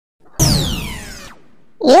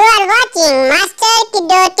watching Master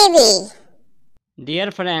Kiddo TV.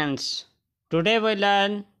 Dear friends, today we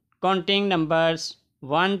learn counting numbers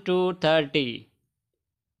 1 to 30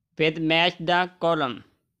 with match the column.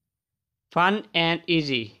 Fun and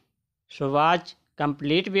easy. So watch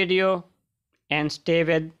complete video and stay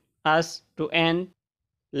with us to end.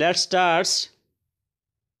 Let's start.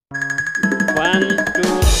 1, 2,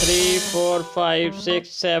 3, 4, 5, 6,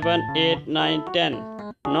 7, 8, 9,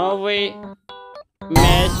 10. Now we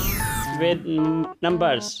match with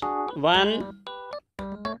numbers 1,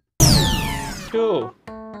 2,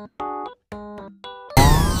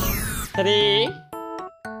 3,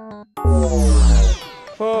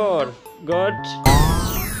 4, good,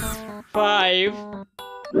 5,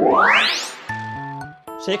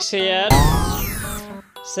 6 here,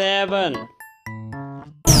 7,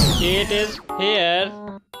 8 is here,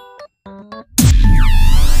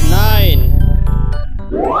 9,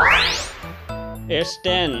 it's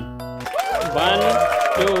 10, 1,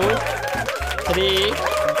 2, 3,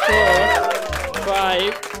 4,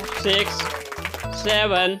 5, 6,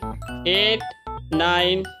 7, 8,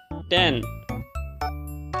 9, 10.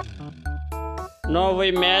 Now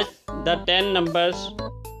we match the 10 numbers.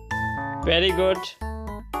 Very good.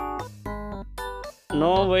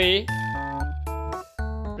 Now we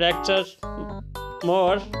practice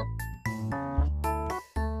more.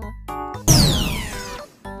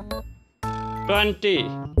 20,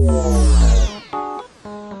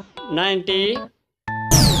 90,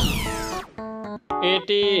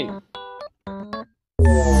 18,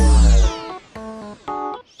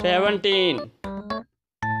 17,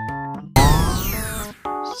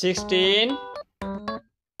 16,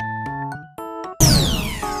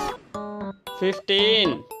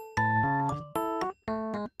 15,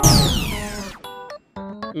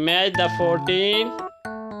 match the 14,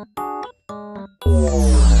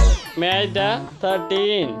 match the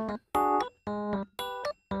 13,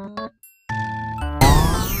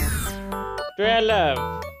 12,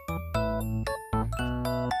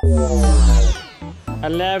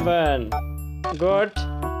 11, good,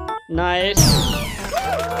 nice,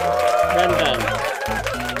 well done.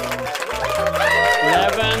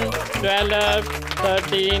 11, 12,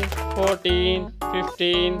 13, 14,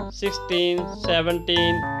 15, 16,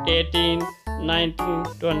 17, 18, 19,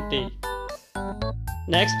 20.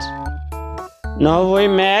 Next. Now we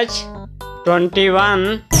match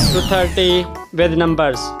 21 to 30 with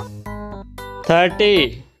numbers.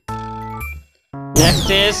 30. Next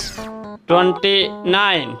is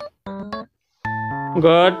 29.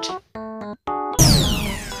 Good.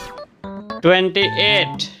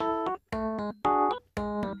 28.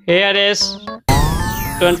 Here is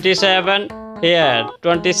 27. Here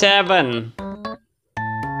 27.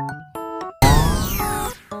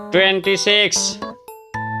 26.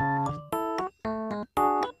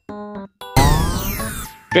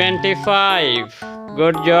 25.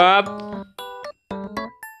 Good job.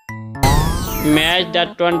 Match the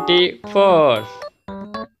 24.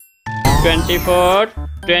 24.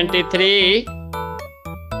 23.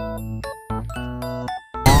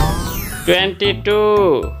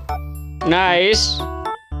 22. Nice.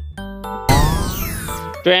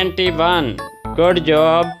 21. Good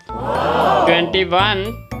job. 21.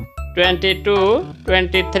 22.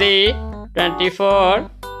 23. 24.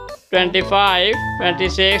 25,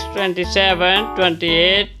 26, 27,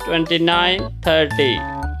 28, 29, 30.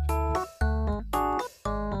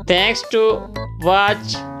 Thanks to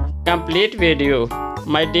watch complete video.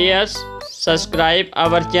 My dears, subscribe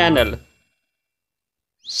our channel.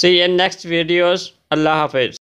 See you in next videos. Allah Hafiz.